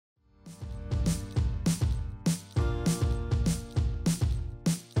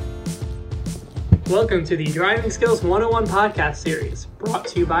Welcome to the Driving Skills 101 podcast series, brought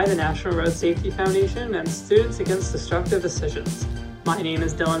to you by the National Road Safety Foundation and Students Against Destructive Decisions. My name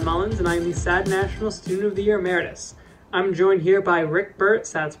is Dylan Mullins, and I am the SAD National Student of the Year Emeritus. I'm joined here by Rick Burt,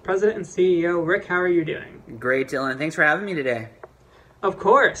 SAD's President and CEO. Rick, how are you doing? Great, Dylan. Thanks for having me today. Of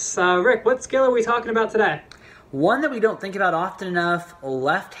course. Rick, what skill are we talking about today? One that we don't think about often enough,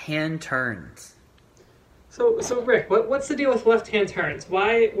 left-hand turns. So Rick, what's the deal with left-hand turns?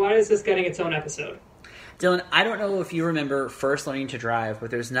 Why is this getting its own episode? Dylan, I don't know if you remember first learning to drive,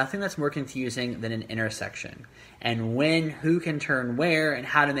 but there's nothing that's more confusing than an intersection. And when, who can turn where, and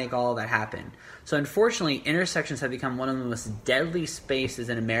how to make all of that happen. So unfortunately, intersections have become one of the most deadly spaces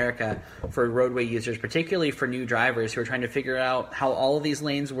in America for roadway users, particularly for new drivers who are trying to figure out how all of these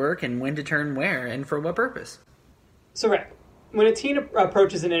lanes work and when to turn where and for what purpose. So Rick, when a teen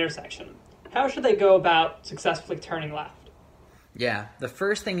approaches an intersection, how should they go about successfully turning left? Yeah, the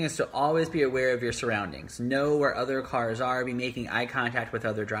first thing is to always be aware of your surroundings. Know where other cars are, be making eye contact with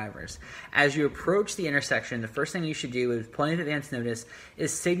other drivers. As you approach the intersection, the first thing you should do with plenty of advance notice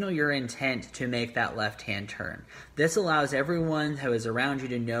is signal your intent to make that left-hand turn. This allows everyone who is around you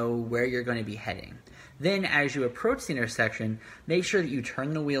to know where you're going to be heading. Then, as you approach the intersection, make sure that you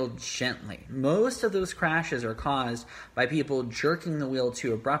turn the wheel gently. Most of those crashes are caused by people jerking the wheel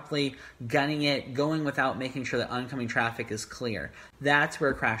too abruptly, gunning it, going without making sure that oncoming traffic is clear. That's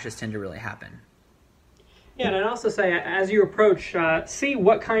where crashes tend to really happen. Yeah, and I'd also say, as you approach, see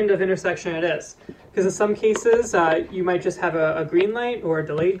what kind of intersection it is. Because in some cases, you might just have a green light or a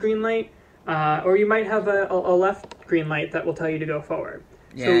delayed green light, or you might have a left green light that will tell you to go forward.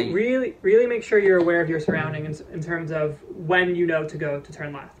 Yeah. So really make sure you're aware of your surroundings in terms of when you know to go to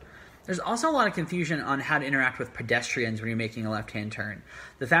turn left. There's also a lot of confusion on how to interact with pedestrians when you're making a left-hand turn.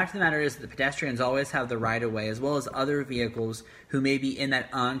 The fact of the matter is that the pedestrians always have the right-of-way as well as other vehicles who may be in that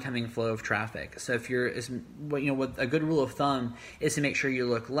oncoming flow of traffic. So if what a good rule of thumb is to make sure you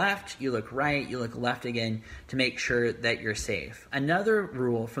look left, you look right, you look left again to make sure that you're safe. Another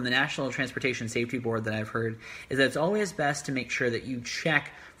rule from the National Transportation Safety Board that I've heard is that it's always best to make sure that you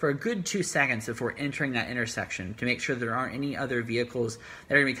check for a good 2 seconds before entering that intersection to make sure there aren't any other vehicles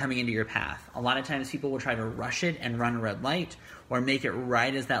that are going to be coming into your path. A lot of times people will try to rush it and run a red light or make it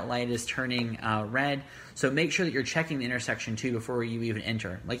right as that light is turning red. So make sure that you're checking the intersection too before you even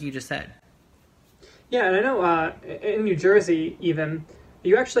enter, like you just said. Yeah, and I know in New Jersey even,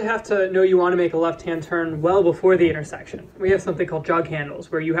 you actually have to know you want to make a left-hand turn well before the intersection. We have something called jug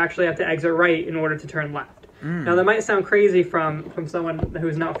handles where you actually have to exit right in order to turn left. Now, that might sound crazy from someone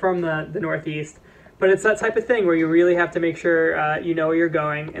who's not from the Northeast, but it's that type of thing where you really have to make sure you know where you're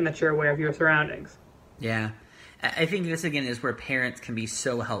going and that you're aware of your surroundings. Yeah. I think this, again, is where parents can be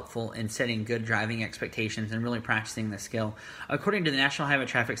so helpful in setting good driving expectations and really practicing the skill. According to the National Highway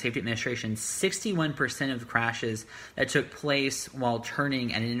Traffic Safety Administration, 61% of the crashes that took place while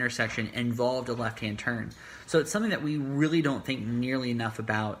turning at an intersection involved a left-hand turn. So it's something that we really don't think nearly enough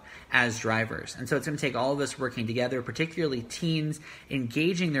about as drivers. And so it's going to take all of us working together, particularly teens,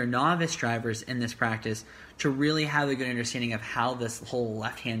 engaging their novice drivers in this practice to really have a good understanding of how this whole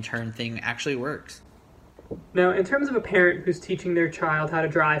left-hand turn thing actually works. Now, in terms of a parent who's teaching their child how to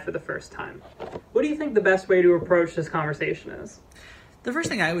drive for the first time, what do you think the best way to approach this conversation is? The first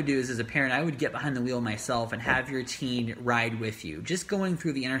thing I would do is, as a parent, I would get behind the wheel myself and have your teen ride with you. Just going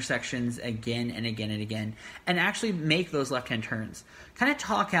through the intersections again and again and again, and actually make those left-hand turns. Kind of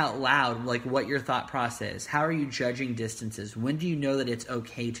talk out loud, like what your thought process is. How are you judging distances? When do you know that it's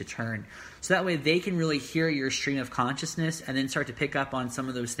okay to turn? So that way they can really hear your stream of consciousness and then start to pick up on some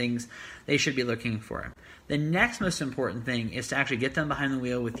of those things they should be looking for. The next most important thing is to actually get them behind the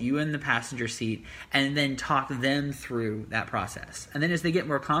wheel with you in the passenger seat and then talk them through that process. And then as they get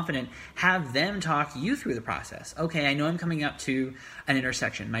more confident, have them talk you through the process. Okay, I know I'm coming up to an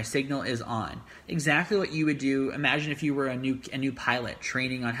intersection. My signal is on. Exactly what you would do. Imagine if you were a new pilot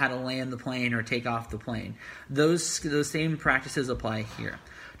training on how to land the plane or take off the plane. Those same practices apply here.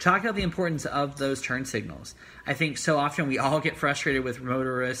 Talk about the importance of those turn signals. I think so often we all get frustrated with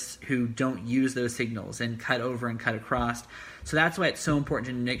motorists who don't use those signals and cut over and cut across. So that's why it's so important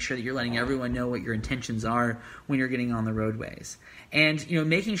to make sure that you're letting everyone know what your intentions are when you're getting on the roadways. And,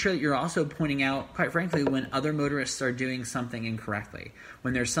 making sure that you're also pointing out, quite frankly, when other motorists are doing something incorrectly.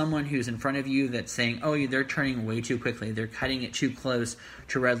 When there's someone who's in front of you that's saying, oh, they're turning way too quickly, they're cutting it too close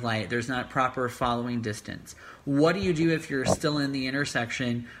to red light, there's not proper following distance. What do you do if you're still in the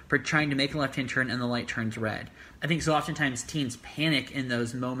intersection for trying to make a left-hand turn and the light turns red? I think so oftentimes teens panic in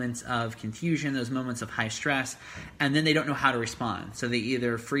those moments of confusion, those moments of high stress, and then they don't know how to respond. So they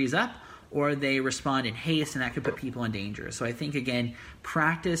either freeze up or they respond in haste, and that could put people in danger. So I think, again,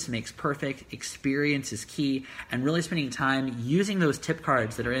 practice makes perfect, experience is key, and really spending time using those tip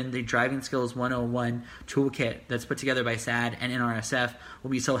cards that are in the Driving Skills 101 toolkit that's put together by SAD and NRSF will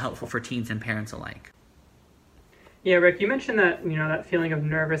be so helpful for teens and parents alike. Yeah, Rick, you mentioned that, that feeling of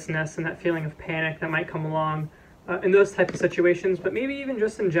nervousness and that feeling of panic that might come along in those types of situations, but maybe even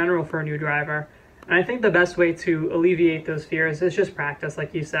just in general for a new driver. And I think the best way to alleviate those fears is just practice,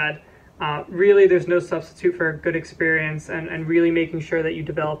 like you said. Really, there's no substitute for a good experience and really making sure that you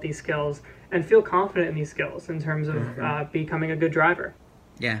develop these skills and feel confident in these skills in terms of becoming a good driver.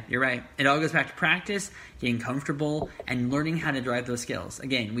 Yeah, you're right. It all goes back to practice, getting comfortable, and learning how to drive those skills.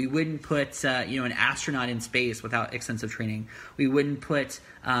 Again, we wouldn't put an astronaut in space without extensive training. We wouldn't put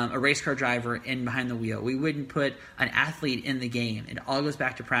a race car driver in behind the wheel. We wouldn't put an athlete in the game. It all goes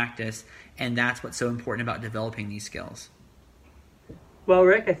back to practice, and that's what's so important about developing these skills. Well,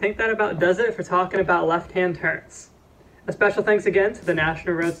 Rick, I think that about does it for talking about left-hand turns. A special thanks again to the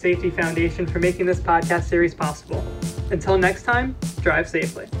National Road Safety Foundation for making this podcast series possible. Until next time, drive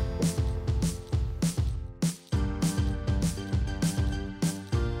safely.